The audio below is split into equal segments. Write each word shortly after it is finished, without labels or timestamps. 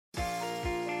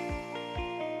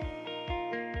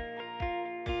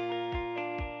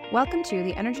Welcome to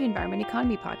the Energy Environment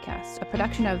Economy Podcast, a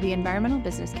production of the Environmental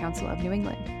Business Council of New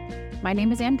England. My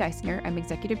name is Ann Geisner. I'm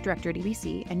Executive Director at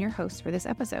EBC and your host for this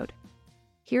episode.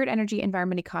 Here at Energy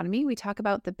Environment Economy, we talk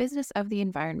about the business of the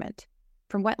environment.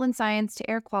 From wetland science to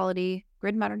air quality,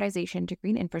 grid modernization to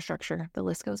green infrastructure, the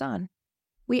list goes on.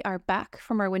 We are back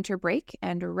from our winter break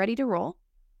and ready to roll.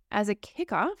 As a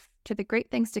kickoff to the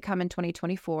great things to come in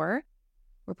 2024,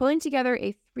 we're pulling together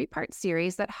a three-part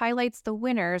series that highlights the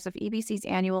winners of EBC's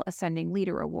annual Ascending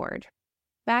Leader Award.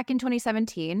 Back in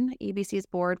 2017, EBC's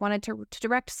board wanted to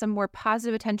direct some more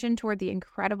positive attention toward the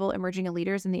incredible emerging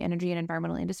leaders in the energy and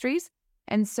environmental industries.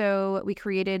 And so we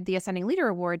created the Ascending Leader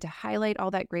Award to highlight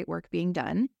all that great work being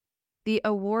done. The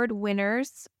award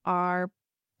winners are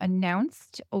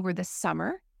announced over the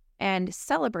summer and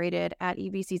celebrated at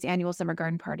EBC's annual Summer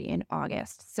Garden Party in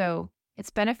August. So it's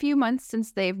been a few months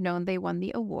since they've known they won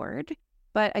the award,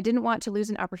 but I didn't want to lose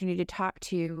an opportunity to talk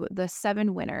to the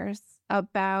 7 winners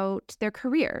about their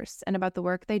careers and about the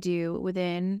work they do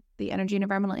within the energy and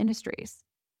environmental industries.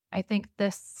 I think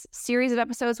this series of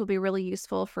episodes will be really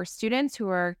useful for students who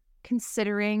are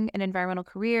considering an environmental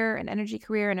career, an energy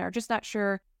career, and are just not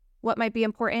sure what might be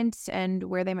important and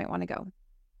where they might want to go.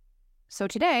 So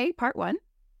today, part 1,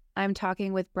 I'm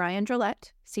talking with Brian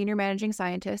Drollette, Senior Managing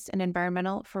Scientist and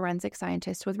Environmental Forensic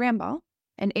Scientist with Ramboll,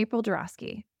 and April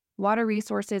Doroski, Water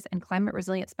Resources and Climate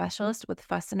Resilient Specialist with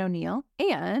Fuss & O'Neill,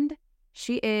 and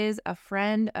she is a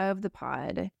friend of the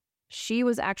pod. She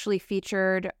was actually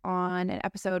featured on an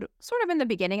episode sort of in the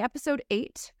beginning, episode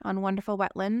 8 on wonderful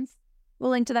wetlands.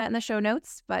 We'll link to that in the show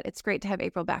notes, but it's great to have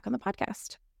April back on the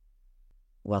podcast.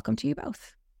 Welcome to you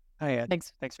both. Hi, Ed.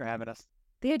 Thanks for having us.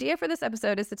 The idea for this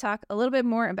episode is to talk a little bit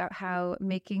more about how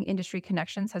making industry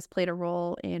connections has played a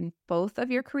role in both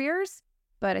of your careers.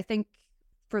 But I think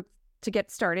to get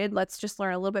started, let's just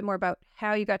learn a little bit more about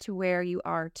how you got to where you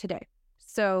are today.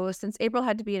 So since April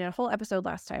had to be in a whole episode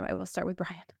last time, I will start with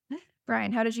Brian.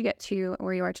 Brian, how did you get to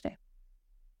where you are today?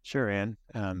 Sure, Ann.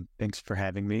 Thanks for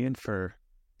having me and for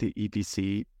the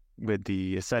EBC with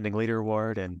the Ascending Leader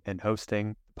Award and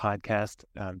hosting the podcast.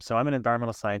 So I'm an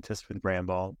environmental scientist with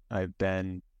Ramboll. I've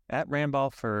been at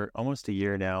Ramboll for almost a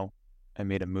year now. I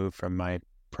made a move from my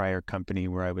prior company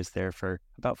where I was there for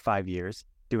about 5 years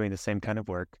doing the same kind of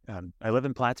work. I live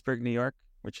in Plattsburgh, New York,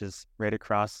 which is right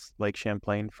across Lake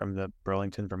Champlain from the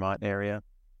Burlington, Vermont area.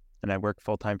 And I work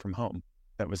full-time from home.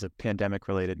 That was a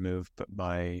pandemic-related move, but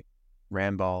my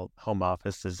Ramboll home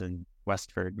office is in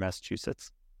Westford,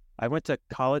 Massachusetts. I went to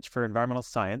college for environmental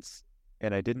science,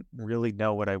 and I didn't really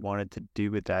know what I wanted to do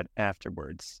with that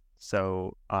afterwards.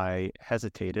 So I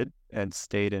hesitated and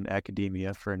stayed in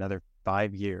academia for another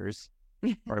 5 years,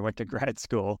 or I went to grad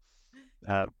school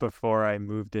before I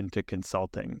moved into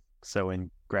consulting. So in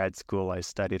grad school, I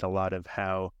studied a lot of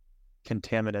how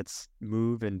contaminants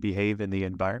move and behave in the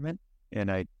environment, and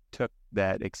I took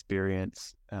that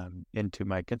experience into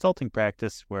my consulting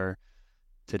practice, where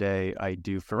today I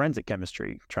do forensic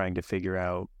chemistry, trying to figure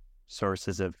out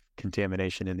sources of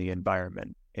contamination in the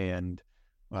environment and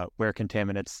where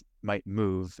contaminants might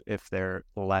move if they're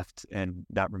left and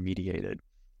not remediated.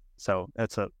 So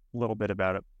that's a little bit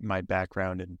about my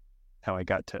background and how I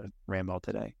got to Ramboll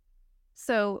today.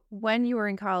 So when you were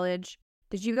in college,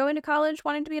 did you go into college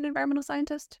wanting to be an environmental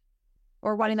scientist?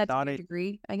 Or wanting that to be a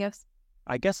degree, I guess?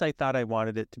 I guess I thought I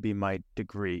wanted it to be my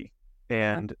degree.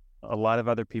 And a lot of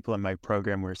other people in my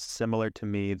program were similar to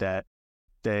me, that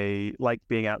they liked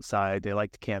being outside, they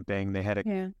liked camping, they had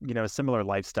a similar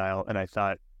lifestyle, and I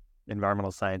thought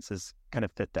environmental sciences kind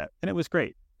of fit that. And it was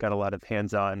great. Got a lot of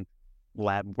hands-on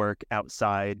lab work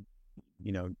outside,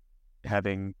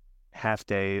 having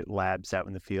half-day labs out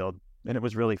in the field, and it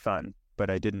was really fun. But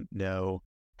I didn't know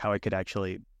how I could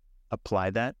actually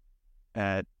apply that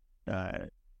at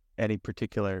any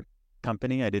particular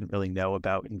company. I didn't really know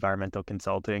about environmental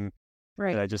consulting.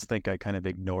 Right. And I just think I kind of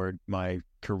ignored my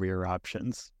career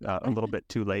options a little bit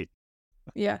too late.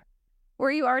 Yeah. Were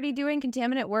you already doing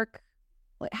contaminant work?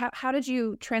 How did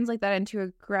you translate that into a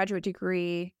graduate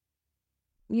degree?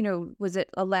 Was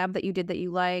it a lab that you did that you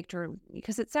liked? Or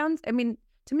because it sounds,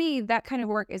 to me, that kind of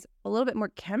work is a little bit more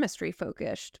chemistry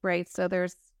focused, right? So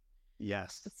there's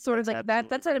sort of like that.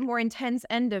 That's a more intense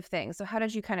end of things. So how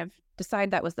did you kind of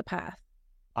decide that was the path?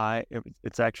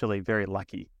 It's actually very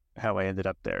lucky how I ended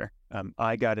up there.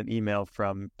 I got an email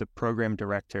from the program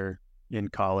director in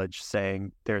college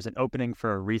saying there's an opening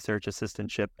for a research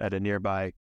assistantship at a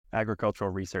nearby agricultural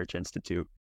research institute,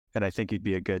 and I think you'd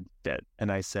be a good fit.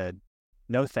 And I said,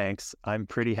 no thanks. I'm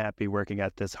pretty happy working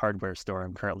at this hardware store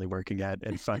I'm currently working at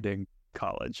and funding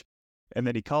college. And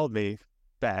then he called me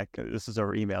back. This is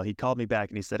over email. He called me back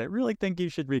and he said, I really think you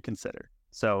should reconsider.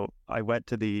 So I went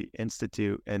to the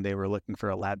institute and they were looking for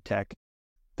a lab tech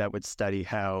that would study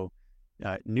how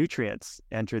nutrients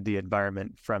entered the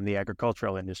environment from the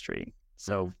agricultural industry.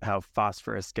 So how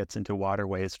phosphorus gets into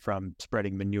waterways from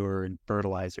spreading manure and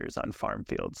fertilizers on farm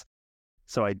fields.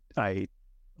 So I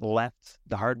left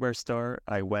the hardware store.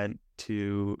 I went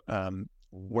to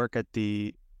work at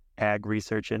the Ag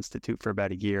Research Institute for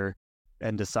about a year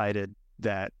and decided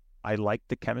that I liked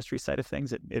the chemistry side of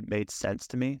things. It made sense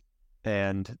to me.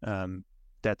 And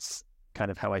that's kind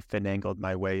of how I finagled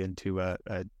my way into a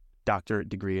doctorate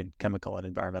degree in chemical and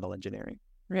environmental engineering.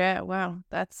 Yeah, wow.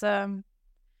 That's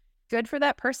good for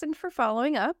that person for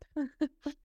following up.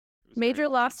 Major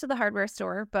loss to the hardware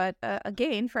store, but a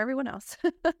gain for everyone else.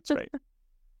 That's right.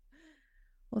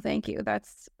 Well, thank you.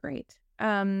 That's great.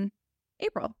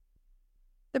 April,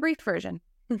 the brief version.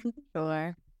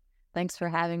 Sure. Thanks for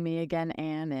having me again,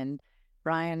 Anne. And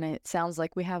Brian, it sounds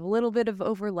like we have a little bit of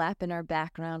overlap in our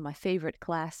background. My favorite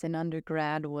class in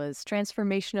undergrad was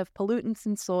transformation of pollutants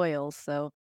in soils. So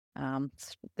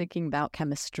thinking about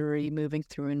chemistry, moving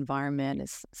through environment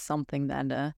is something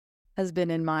that has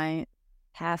been in my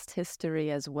past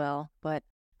history as well. But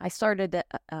I started,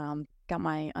 got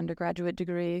my undergraduate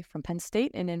degree from Penn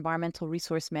State in environmental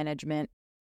resource management,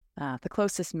 the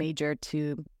closest major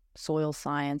to soil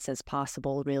science as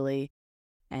possible, really.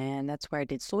 And that's where I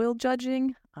did soil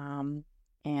judging,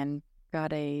 and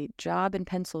got a job in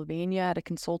Pennsylvania at a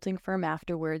consulting firm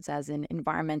afterwards as an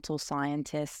environmental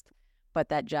scientist. But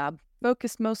that job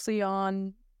focused mostly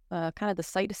on kind of the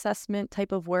site assessment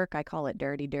type of work. I call it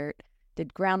dirty dirt.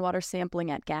 Did groundwater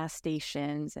sampling at gas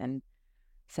stations and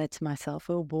said to myself,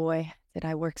 oh boy, did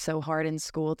I work so hard in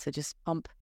school to just pump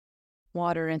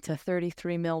water into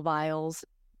 33 mil vials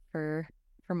for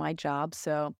my job.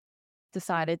 So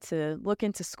decided to look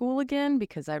into school again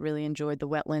because I really enjoyed the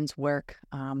wetlands work,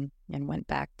 and went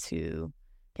back to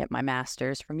get my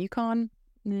master's from UConn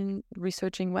in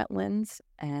researching wetlands,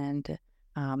 and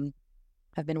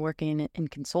I've been working in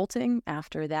consulting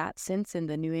after that since in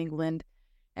the New England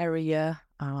area,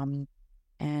 and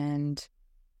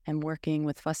am working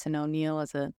with Fuss and O'Neill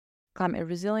as a climate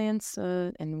resilience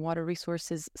and water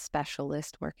resources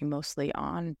specialist, working mostly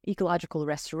on ecological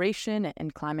restoration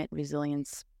and climate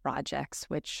resilience projects,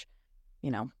 which,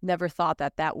 never thought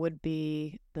that would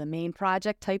be the main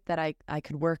project type that I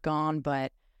could work on.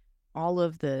 But all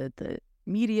of the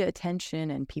media attention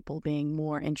and people being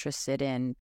more interested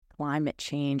in climate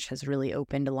change has really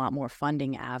opened a lot more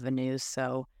funding avenues.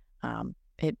 So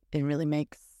it really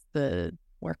makes the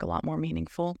work a lot more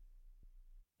meaningful.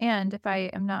 And if I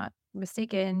am not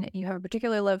mistaken, you have a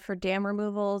particular love for dam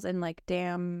removals and like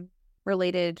dam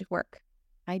related work.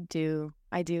 I do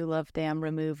love dam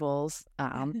removals.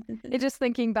 Just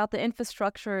thinking about the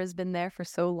infrastructure has been there for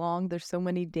so long. There's so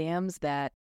many dams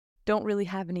that don't really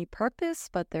have any purpose,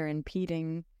 but they're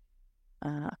impeding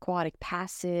aquatic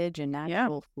passage and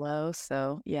natural flow.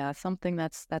 So yeah, something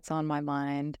that's on my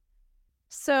mind.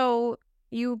 So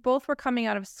you both were coming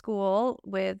out of school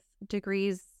with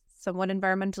degrees somewhat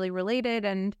environmentally related,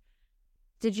 and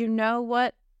did you know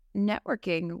what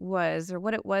networking was or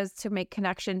what it was to make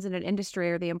connections in an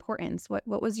industry or the importance?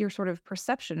 What was your sort of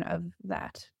perception of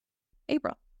that?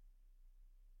 April?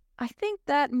 I think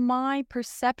that my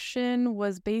perception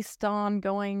was based on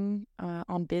going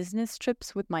on business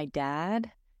trips with my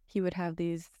dad. He would have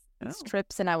these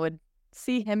trips and I would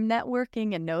see him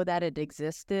networking and know that it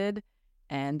existed.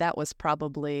 And that was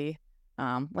probably,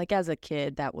 as a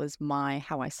kid, that was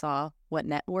how I saw what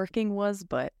networking was.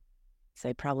 But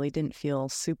I probably didn't feel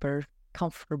super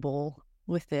comfortable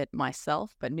with it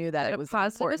myself, but knew that it was an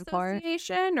important part.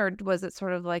 Association, or was it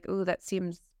sort of like, ooh, that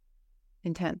seems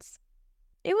intense?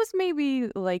 It was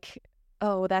maybe like,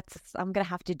 oh, I'm going to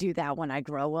have to do that when I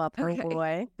grow up. Oh,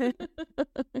 boy.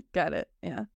 Got it.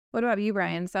 Yeah. What about you,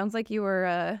 Brian? Sounds like you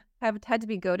were had to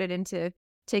be goaded into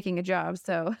taking a job.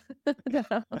 So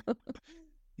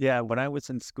yeah, when I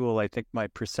was in school, I think my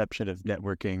perception of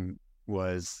networking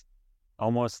was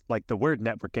almost like the word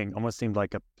networking almost seemed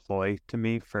like a ploy to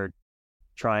me for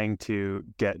trying to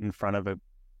get in front of a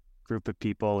group of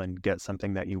people and get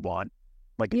something that you want,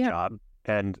 like a job.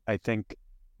 And I think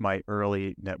my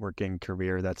early networking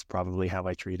career, that's probably how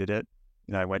I treated it.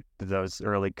 I went to those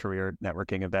early career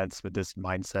networking events with this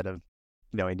mindset of,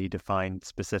 I need to find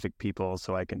specific people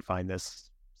so I can find this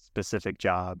specific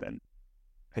job. And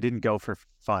I didn't go for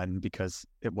fun because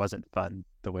it wasn't fun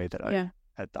the way that I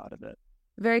had thought of it.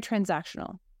 Very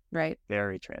transactional, right?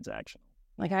 Very transactional.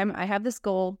 Like I have this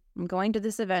goal. I'm going to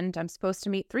this event. I'm supposed to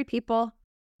meet 3 people,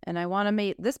 and I want to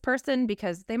meet this person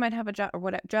because they might have a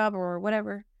job or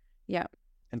whatever. Yeah.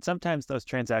 And sometimes those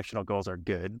transactional goals are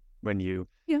good, when you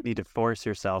need to force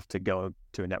yourself to go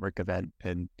to a network event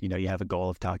and, you have a goal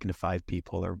of talking to 5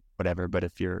 people or whatever. But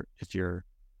if you're,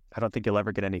 I don't think you'll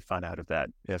ever get any fun out of that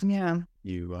if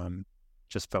you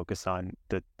just focus on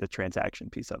the transaction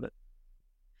piece of it.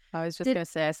 I was just going to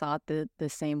say, I saw it the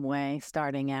same way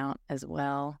starting out as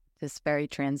well. Just very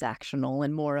transactional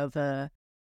and more of a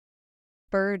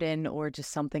burden or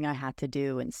just something I had to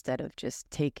do instead of just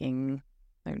taking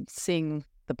and seeing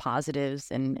the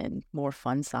positives and more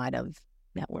fun side of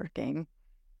networking.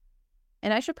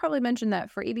 And I should probably mention that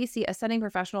for EBC, ascending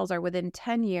professionals are within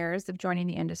 10 years of joining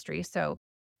the industry. So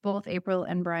both April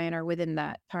and Brian are within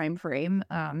that time frame.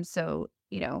 So,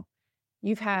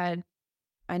 you've had,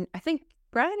 I think,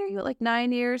 Brian, are you at like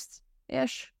 9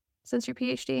 years-ish since your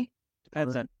PhD?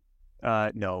 Depends on,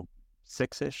 no,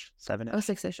 6-ish, 7-ish. Oh,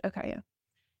 6-ish. Okay, yeah.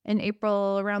 And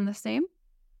April around the same?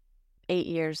 8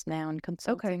 years now in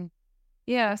consulting. Okay.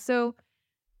 Yeah, so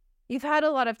you've had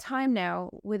a lot of time now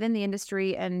within the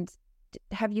industry, and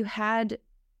have you had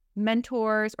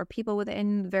mentors or people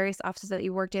within the various offices that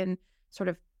you worked in sort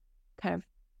of kind of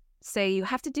say you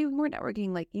have to do more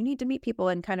networking, like you need to meet people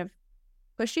and kind of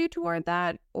push you toward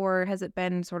that? Or has it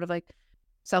been sort of like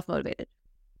self-motivated?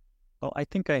 Well, I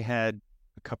think I had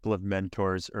a couple of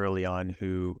mentors early on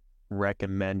who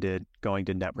recommended going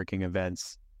to networking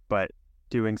events, but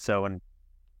doing so in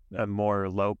a more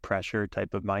low pressure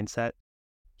type of mindset.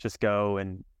 Just go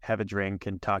and have a drink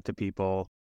and talk to people.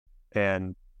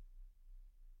 And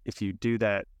if you do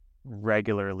that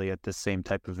regularly at the same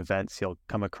type of events, you'll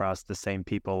come across the same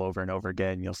people over and over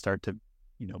again. You'll start to,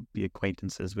 be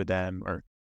acquaintances with them, or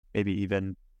maybe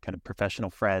even kind of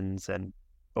professional friends. And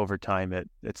over time,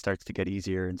 it starts to get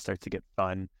easier and starts to get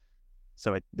fun.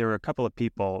 So there were a couple of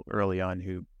people early on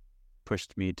who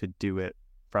pushed me to do it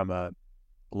from a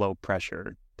low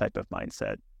pressure type of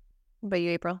mindset. What about you,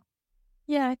 April?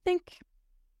 Yeah, I think,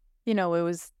 it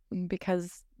was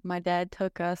because my dad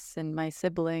took us and my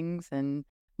siblings and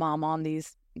mom on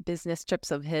these business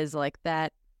trips of his, like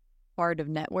that part of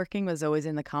networking was always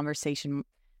in the conversation.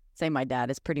 Say my dad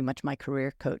is pretty much my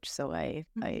career coach. So I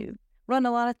run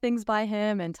a lot of things by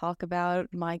him and talk about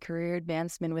my career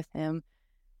advancement with him.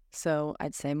 So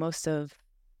I'd say most of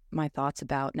my thoughts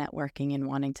about networking and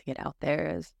wanting to get out there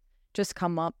has just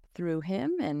come up through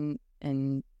him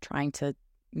and trying to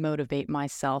motivate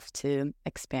myself to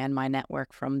expand my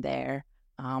network from there.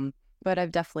 But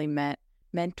I've definitely met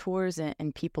mentors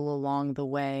and people along the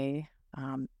way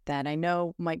that I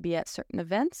know might be at certain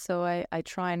events. So I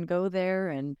try and go there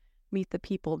and meet the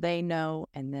people they know,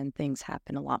 and then things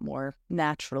happen a lot more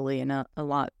naturally and a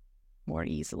lot more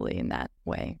easily in that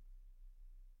way.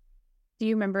 Do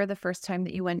you remember the first time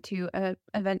that you went to an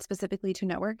event specifically to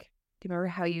network? Do you remember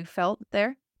how you felt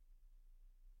there?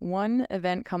 One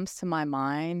event comes to my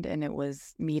mind, and it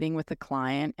was meeting with a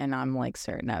client, and I'm like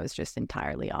certain I was just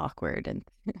entirely awkward, and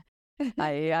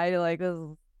I like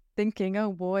was thinking,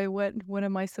 oh boy, what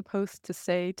am I supposed to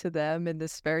say to them in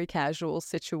this very casual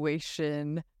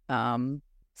situation?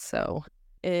 So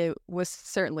it was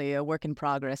certainly a work in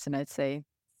progress, and I'd say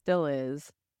still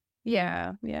is.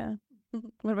 Yeah.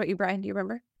 What about you, Brian? Do you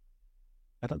remember?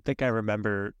 I don't think I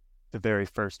remember the very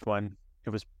first one. It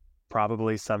was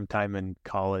probably sometime in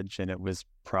college, and it was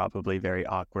probably very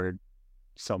awkward,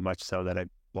 so much so that I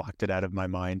blocked it out of my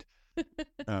mind.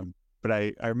 But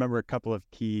I remember a couple of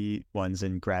key ones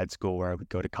in grad school where I would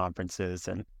go to conferences,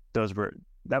 and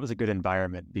that was a good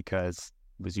environment because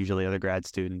it was usually other grad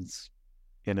students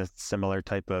in a similar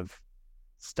type of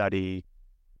study,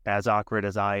 as awkward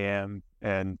as I am,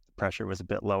 and the pressure was a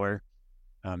bit lower.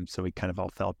 So we kind of all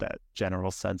felt that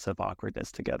general sense of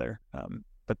awkwardness together.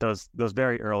 But those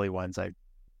very early ones, I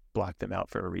blocked them out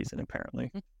for a reason,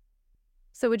 apparently.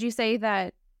 So would you say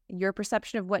that your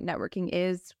perception of what networking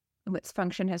is, and its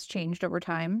function has changed over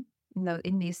time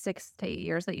in these 6 to 8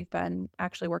 years that you've been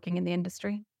actually working in the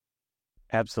industry?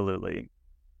 Absolutely.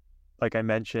 Like I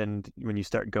mentioned, when you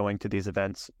start going to these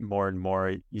events more and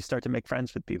more, you start to make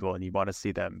friends with people, and you want to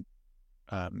see them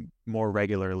more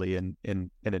regularly in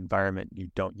an environment you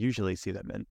don't usually see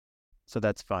them in. So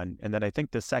that's fun. And then I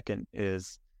think the second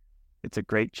is it's a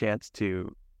great chance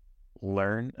to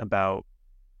learn about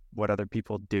what other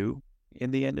people do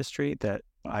in the industry that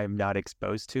I'm not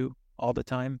exposed to all the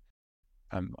time.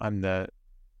 I'm the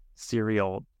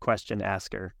serial question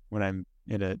asker when I'm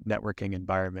in a networking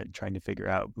environment, trying to figure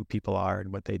out who people are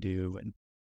and what they do and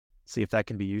see if that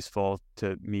can be useful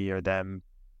to me or them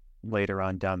later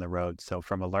on down the road. So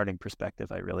from a learning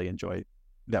perspective, I really enjoy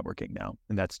networking now,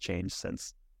 and that's changed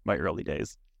since my early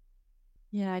days.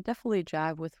 Yeah, I definitely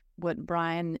jive with what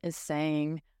Brian is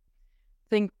saying. I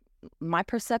think my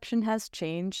perception has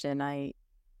changed, and I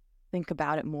think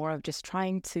about it more of just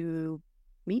trying to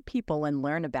meet people and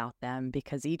learn about them,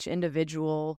 because each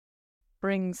individual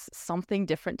brings something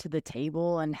different to the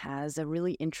table and has a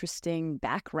really interesting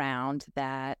background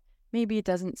that maybe it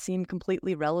doesn't seem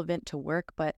completely relevant to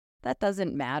work, but that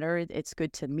doesn't matter. It's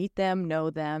good to meet them, know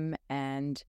them,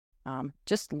 and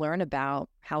just learn about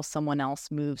how someone else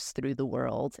moves through the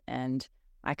world. And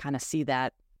I kind of see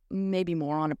that maybe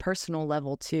more on a personal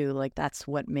level too. Like, that's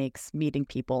what makes meeting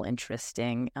people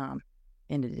interesting,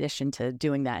 in addition to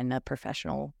doing that in a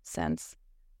professional sense.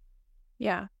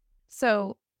 Yeah.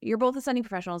 So you're both ascending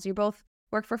professionals. You both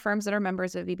work for firms that are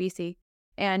members of EBC,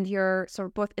 and you're sort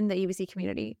of both in the EBC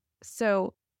community.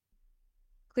 So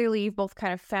clearly you've both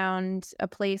kind of found a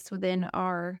place within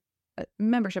our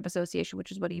membership association,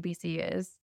 which is what EBC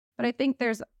is. But I think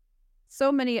there's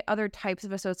so many other types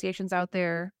of associations out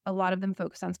there. A lot of them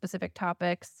focus on specific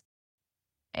topics.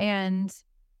 And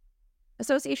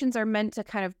associations are meant to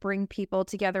kind of bring people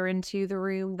together into the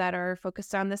room that are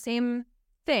focused on the same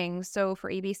thing. So for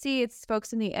EBC, it's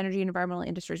folks in the energy and environmental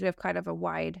industries. We have kind of a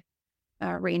wide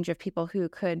range of people who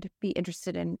could be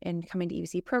interested in coming to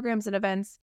EBC programs and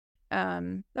events.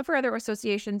 But for other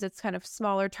associations, it's kind of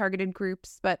smaller targeted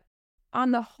groups. But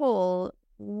on the whole,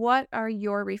 what are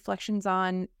your reflections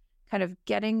on kind of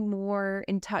getting more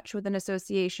in touch with an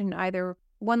association, either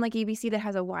one like EBC that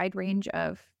has a wide range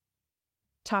of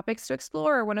topics to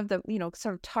explore, or one of the,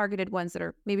 sort of targeted ones that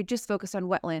are maybe just focused on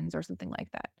wetlands or something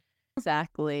like that?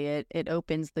 Exactly. It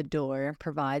opens the door,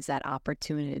 provides that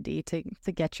opportunity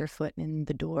to get your foot in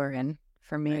the door. And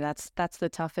for me, Right. that's the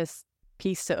toughest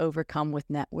piece to overcome with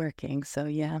networking. So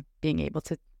yeah, being able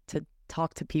to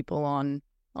talk to people on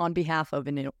behalf of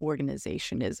an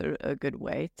organization is a good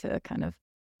way to kind of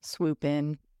swoop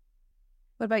in.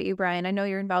 What about you, Brian? I know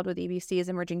you're involved with EBC's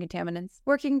Emerging Contaminants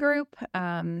Working Group.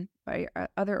 By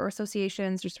other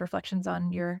associations, just reflections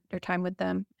on your time with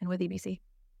them and with EBC.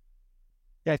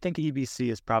 Yeah, I think EBC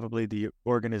is probably the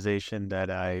organization that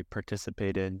I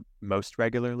participate in most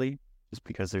regularly, just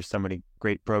because there's so many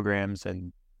great programs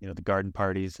and, the garden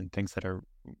parties and things that are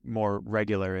more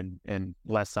regular and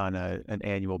less on an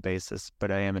annual basis.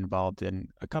 But I am involved in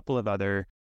a couple of other,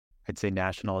 I'd say,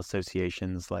 national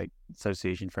associations like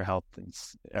Association for Health and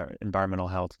Environmental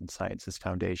Health and Sciences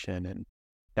Foundation and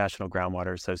National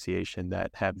Groundwater Association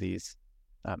that have these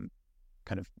kind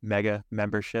of mega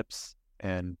memberships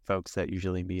and folks that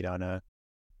usually meet on a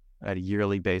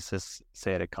yearly basis,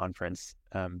 say at a conference.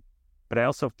 But I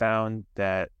also found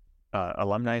that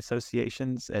alumni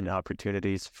associations and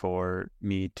opportunities for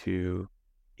me to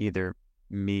either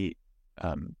meet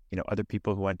other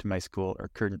people who went to my school or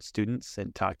current students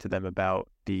and talk to them about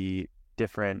the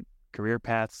different career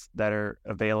paths that are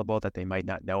available that they might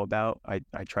not know about. I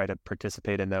try to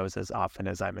participate in those as often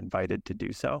as I'm invited to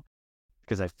do so,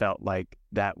 because I felt like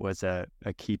that was a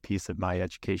key piece of my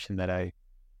education that I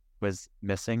was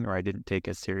missing or I didn't take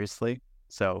as seriously.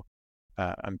 So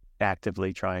I'm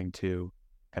actively trying to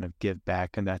kind of give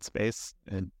back in that space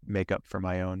and make up for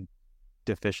my own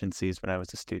deficiencies when I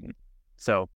was a student.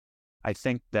 So I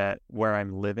think that where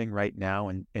I'm living right now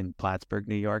in Plattsburgh,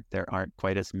 New York, there aren't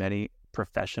quite as many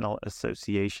professional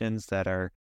associations that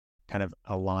are kind of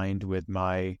aligned with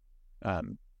my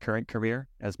current career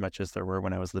as much as there were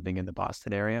when I was living in the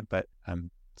Boston area, but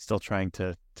I'm still trying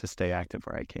to stay active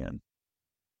where I can.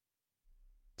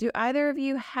 Do either of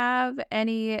you have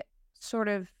any sort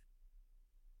of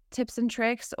tips and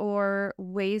tricks or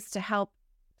ways to help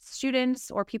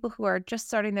students or people who are just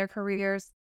starting their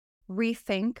careers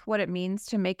rethink what it means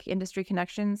to make industry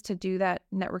connections, to do that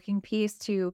networking piece,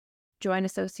 to join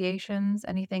associations?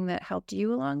 Anything that helped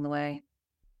you along the way?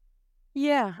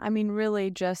 Yeah, I mean,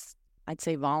 really just, I'd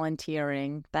say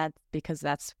volunteering, because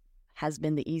that's has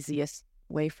been the easiest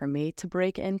way for me to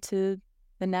break into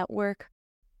the network.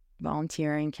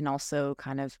 Volunteering can also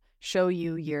kind of show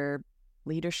you your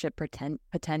leadership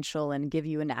potential and give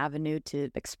you an avenue to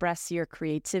express your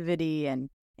creativity and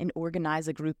organize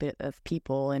a group of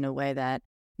people in a way that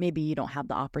maybe you don't have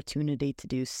the opportunity to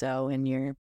do so in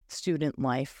your student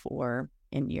life or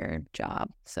in your job.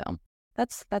 So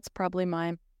that's probably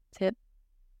my tip.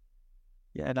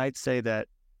 Yeah, and I'd say that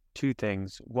two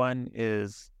things. One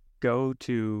is go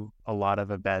to a lot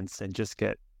of events and just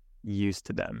get used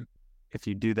to them. If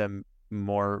you do them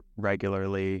more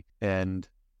regularly and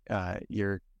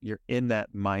you're in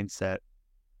that mindset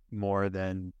more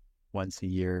than once a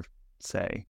year,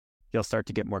 say, you'll start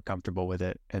to get more comfortable with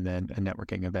it, and then a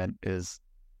networking event is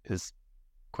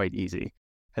quite easy.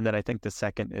 And then I think the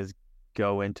second is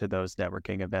go into those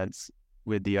networking events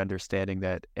with the understanding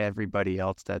that everybody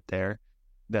else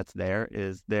that's there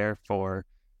is there for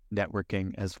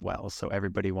networking as well. So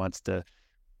everybody wants to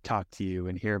talk to you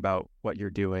and hear about what you're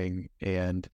doing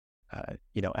and,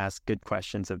 ask good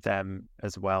questions of them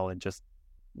as well, and just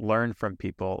learn from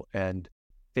people and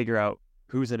figure out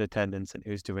who's in attendance and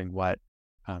who's doing what.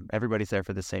 Everybody's there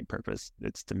for the same purpose.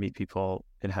 It's to meet people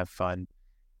and have fun.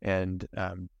 And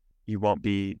you won't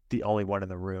be the only one in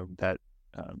the room that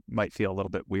might feel a little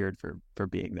bit weird for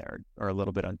being there or a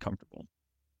little bit uncomfortable.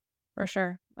 For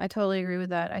sure. I totally agree with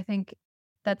that. I think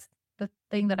that's the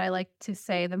thing that I like to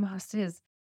say the most is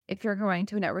if you're going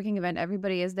to a networking event,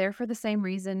 everybody is there for the same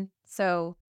reason.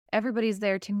 So everybody's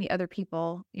there to meet other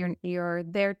people. You're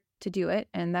there to do it,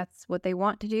 and that's what they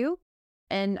want to do.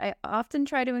 And I often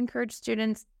try to encourage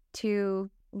students to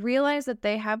realize that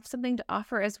they have something to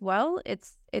offer as well.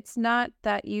 It's not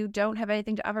that you don't have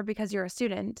anything to offer because you're a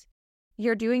student.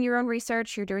 You're doing your own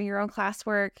research, you're doing your own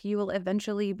classwork, you will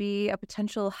eventually be a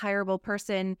potential hireable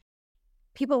person.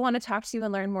 People want to talk to you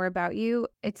and learn more about you.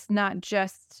 It's not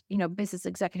just, business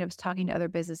executives talking to other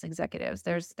business executives.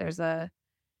 There's a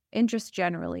interest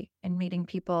generally in meeting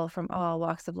people from all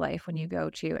walks of life when you go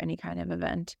to any kind of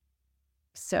event.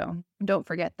 So don't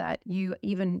forget that you,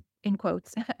 even in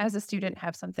quotes, as a student,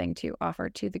 have something to offer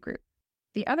to the group.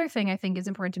 The other thing I think is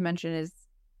important to mention is,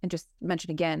 and just mention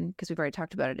again, because we've already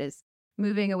talked about it, is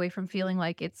moving away from feeling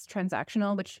like it's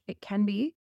transactional, which it can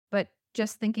be, but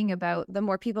just thinking about the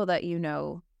more people that you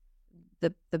know,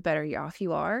 the better off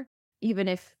you are, even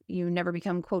if you never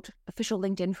become, quote, official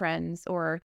LinkedIn friends,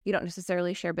 or you don't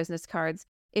necessarily share business cards.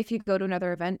 If you go to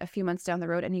another event a few months down the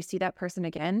road and you see that person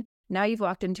again, now you've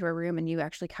walked into a room and you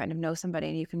actually kind of know somebody,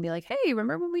 and you can be like, hey,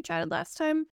 remember when we chatted last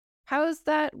time? How's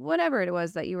that, whatever it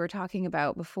was that you were talking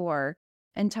about before?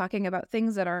 And talking about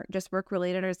things that aren't just work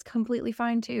related is completely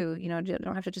fine too. You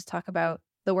don't have to just talk about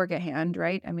the work at hand,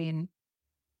 right? I mean,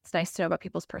 it's nice to know about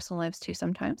people's personal lives too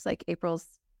sometimes, like April's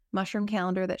mushroom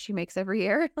calendar that she makes every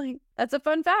year. Like, that's a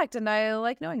fun fact, and I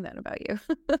like knowing that about you.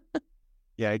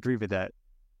 Yeah, I agree with that.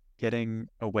 Getting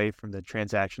away from the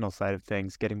transactional side of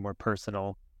things, getting more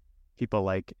personal. People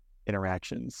like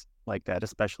interactions like that,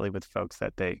 especially with folks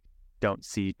that they don't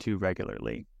see too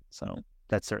regularly. So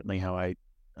that's certainly how I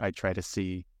try to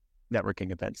see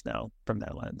networking events now from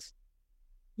that lens.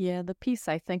 Yeah, the piece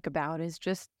I think about is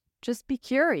just be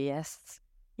curious.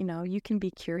 You can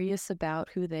be curious about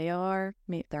who they are,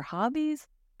 their hobbies,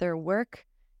 their work.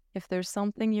 If there's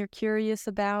something you're curious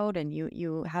about and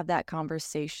you have that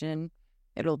conversation,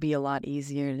 it'll be a lot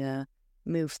easier to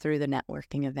move through the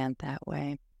networking event that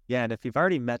way. Yeah, and if you've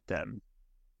already met them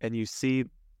and you see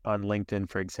on LinkedIn,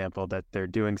 for example, that they're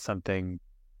doing something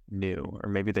new, or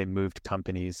maybe they moved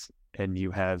companies and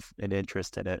you have an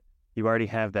interest in it, you already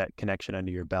have that connection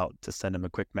under your belt to send them a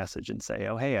quick message and say,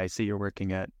 oh, hey, I see you're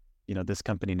working at, this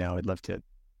company now. I'd love to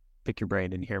pick your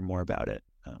brain and hear more about it.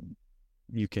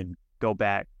 You can go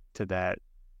back to that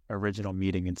original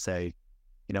meeting and say,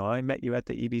 I met you at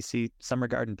the EBC Summer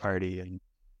Garden Party and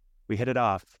we hit it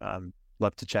off.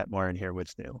 Love to chat more and hear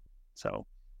what's new. So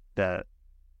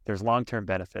there's long-term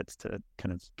benefits to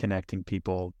kind of connecting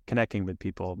with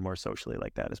people more socially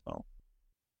like that as well.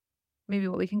 Maybe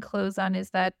what we can close on is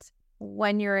that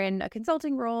when you're in a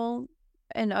consulting role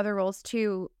and other roles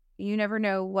too, you never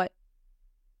know what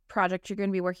project you're going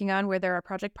to be working on where there are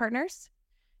project partners,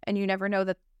 and you never know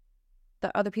that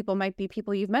the other people might be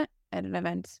people you've met at an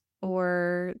event,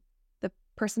 or the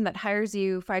person that hires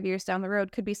you 5 years down the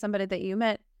road could be somebody that you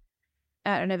met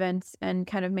at an event and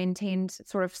kind of maintained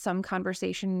sort of some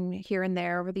conversation here and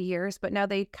there over the years, but now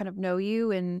they kind of know you,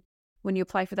 and when you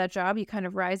apply for that job, you kind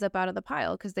of rise up out of the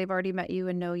pile because they've already met you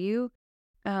and know you.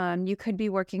 You could be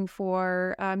working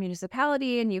for a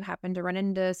municipality and you happen to run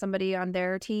into somebody on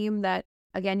their team that,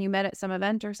 again, you met at some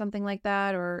event or something like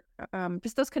that, or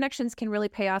just those connections can really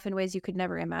pay off in ways you could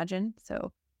never imagine.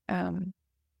 So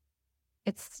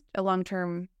it's a long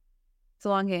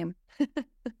game.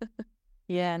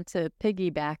 Yeah, and to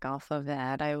piggyback off of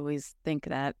that, I always think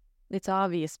that it's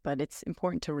obvious, but it's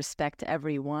important to respect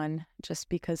everyone. Just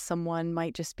because someone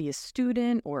might just be a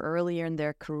student or earlier in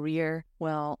their career,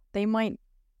 well, they might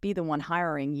be the one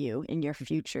hiring you in your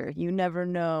future. You never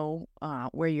know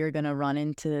where you're going to run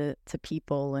into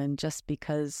people, and just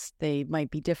because they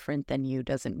might be different than you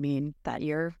doesn't mean that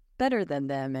you're better than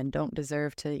them and don't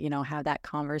deserve to, have that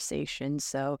conversation.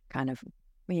 So kind of,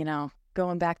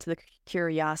 going back to the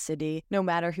curiosity, no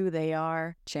matter who they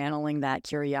are, channeling that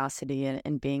curiosity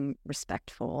and being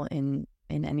respectful in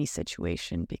any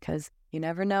situation, because you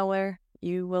never know where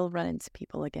you will run into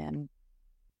people again.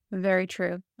 Very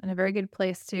true. And a very good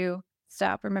place to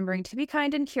stop, remembering to be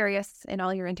kind and curious in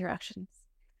all your interactions.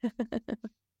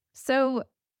 So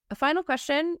a final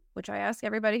question, which I ask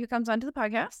everybody who comes onto the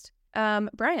podcast.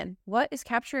 Brian, what is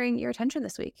capturing your attention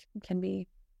this week? It can be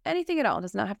anything at all. It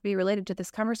does not have to be related to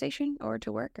this conversation or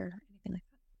to work or anything like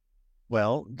that.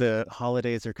 Well, the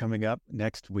holidays are coming up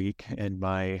next week, and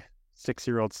my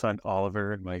 6-year-old son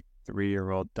Oliver and my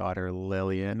 3-year-old daughter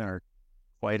Lillian are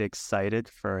quite excited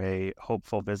for a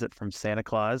hopeful visit from Santa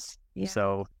Claus. Yeah.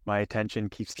 So my attention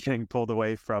keeps getting pulled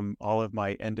away from all of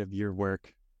my end of year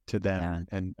work to them.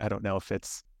 Yeah. And I don't know if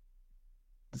this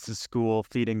is school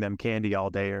feeding them candy all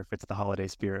day or if it's the holiday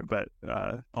spirit, but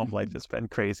home life has been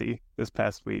crazy this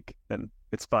past week, and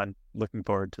it's fun. Looking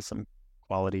forward to some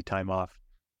quality time off.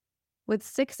 With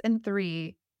 6 and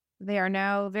 3, they are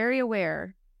now very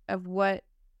aware of what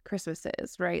Christmas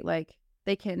is, right? Like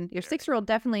your 6-year-old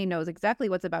definitely knows exactly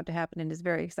what's about to happen and is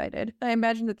very excited. I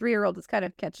imagine the 3-year-old is kind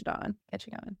of catching on.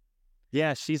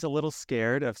 Yeah, she's a little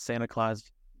scared of Santa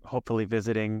Claus hopefully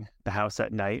visiting the house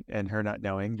at night and her not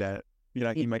knowing that,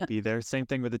 he might be there. Same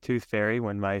thing with the tooth fairy.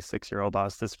 When my 6-year-old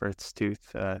lost his first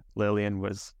tooth, Lillian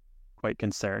was quite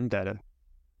concerned that a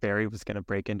fairy was going to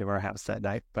break into our house that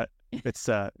night. But it's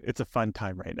a fun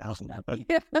time right now.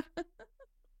 Yeah.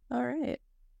 All right.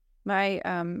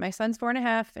 My son's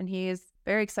 4.5, and he is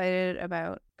very excited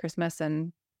about Christmas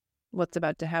and what's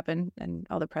about to happen and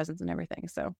all the presents and everything.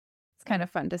 So it's kind of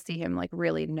fun to see him like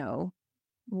really know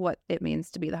what it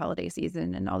means to be the holiday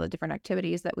season and all the different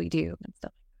activities that we do and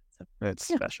stuff. So it's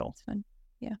special. It's fun.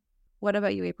 Yeah. What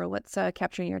about you, April? What's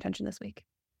capturing your attention this week?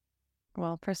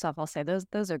 Well, first off, I'll say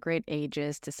those are great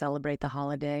ages to celebrate the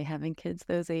holiday. Having kids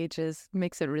those ages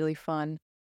makes it really fun.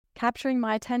 Capturing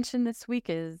my attention this week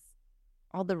is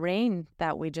all the rain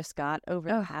that we just got over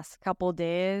the past couple of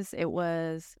days. It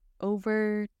was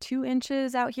over 2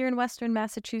 inches out here in Western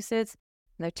Massachusetts.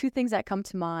 And there are 2 things that come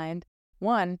to mind.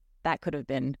 One, that could have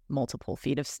been multiple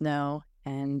feet of snow,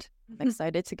 and I'm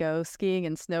excited to go skiing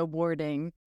and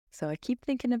snowboarding. So I keep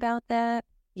thinking about that.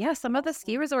 Yeah, some of the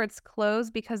ski resorts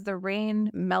closed because the rain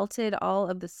melted all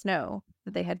of the snow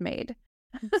that they had made.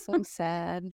 So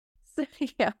sad. So,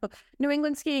 yeah, New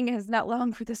England skiing is not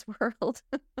long for this world.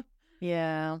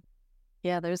 Yeah,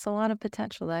 there's a lot of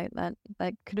potential.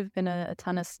 That could have been a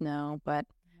ton of snow, but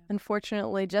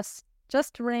unfortunately, just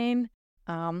rain.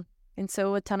 And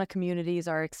so a ton of communities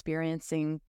are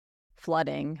experiencing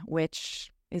flooding,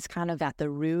 which is kind of at the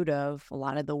root of a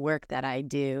lot of the work that I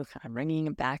do, kind of bringing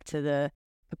it back to the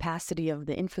capacity of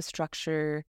the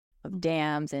infrastructure of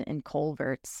dams and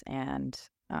culverts. And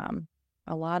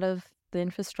a lot of the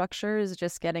infrastructure is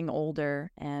just getting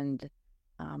older, and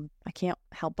I can't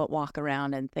help but walk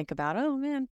around and think about, oh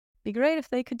man, it'd be great if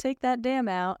they could take that dam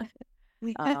out.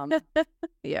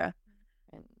 Yeah.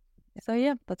 So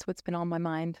yeah, that's what's been on my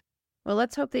mind. Well,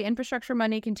 let's hope the infrastructure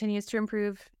money continues to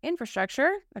improve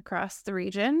infrastructure across the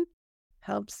region,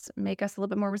 helps make us a little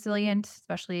bit more resilient,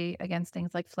 especially against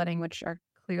things like flooding, which are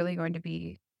clearly going to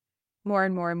be more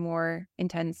and more and more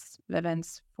intense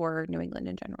events for New England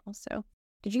in general. So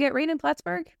did you get rain in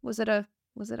Plattsburgh? Was it up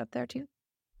there too?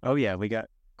 Oh yeah, we got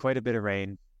quite a bit of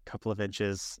rain, a couple of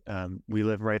inches. We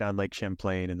live right on Lake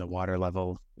Champlain, and the water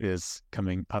level is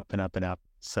coming up and up and up.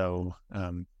 So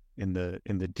in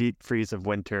the deep freeze of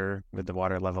winter, with the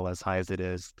water level as high as it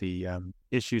is, the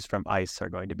issues from ice are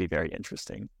going to be very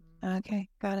interesting. Okay,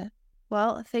 got it.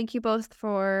 Well, thank you both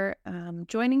for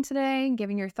joining today and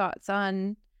giving your thoughts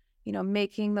on,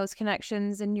 making those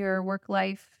connections in your work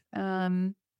life.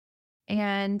 And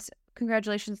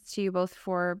congratulations to you both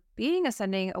for being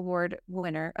Ascending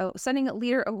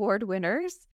Leader Award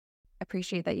winners. I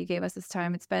appreciate that you gave us this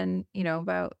time. It's been,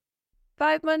 about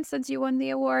 5 months since you won the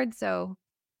award. So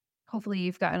hopefully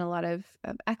you've gotten a lot of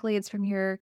accolades from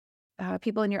your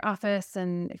people in your office,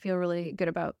 and feel really good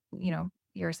about,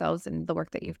 yourselves and the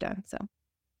work that you've done. So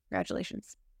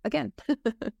congratulations again.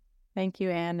 Thank you,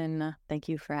 Anne, and thank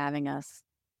you for having us.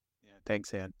 Yeah,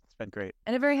 thanks, Anne. It's been great.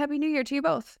 And a very happy New Year to you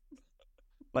both.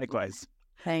 Likewise.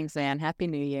 Thanks, Anne. Happy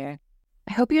New Year.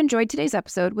 I hope you enjoyed today's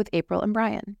episode with April and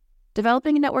Brian.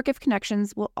 Developing a network of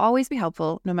connections will always be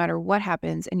helpful no matter what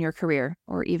happens in your career,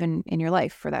 or even in your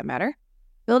life for that matter.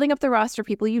 Building up the roster of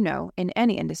people you know in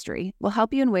any industry will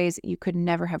help you in ways you could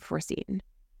never have foreseen.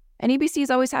 And EBC is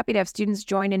always happy to have students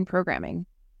join in programming.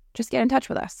 Just get in touch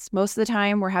with us. Most of the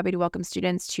time, we're happy to welcome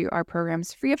students to our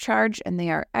programs free of charge, and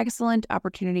they are excellent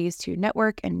opportunities to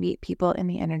network and meet people in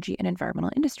the energy and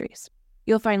environmental industries.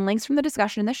 You'll find links from the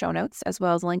discussion in the show notes, as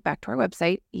well as a link back to our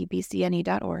website,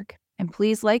 ebcne.org. And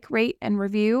please rate, and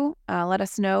review. Let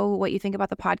us know what you think about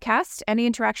the podcast. Any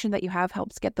interaction that you have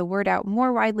helps get the word out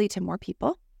more widely to more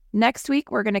people. Next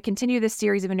week, we're going to continue this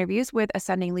series of interviews with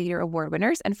Ascending Leader Award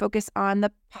winners and focus on the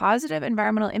positive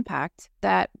environmental impact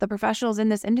that the professionals in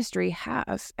this industry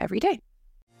have every day.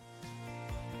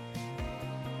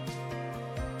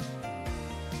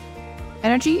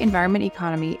 Energy, Environment,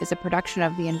 Economy is a production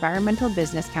of the Environmental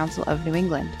Business Council of New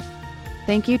England.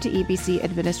 Thank you to EBC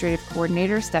Administrative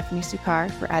Coordinator Stephanie Sukar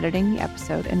for editing the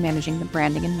episode and managing the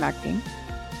branding and marketing,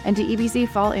 and to EBC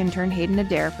Fall Intern Hayden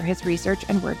Adair for his research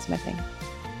and wordsmithing.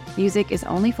 Music is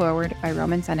Only Forward by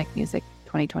Roman Scenic Music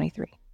 2023.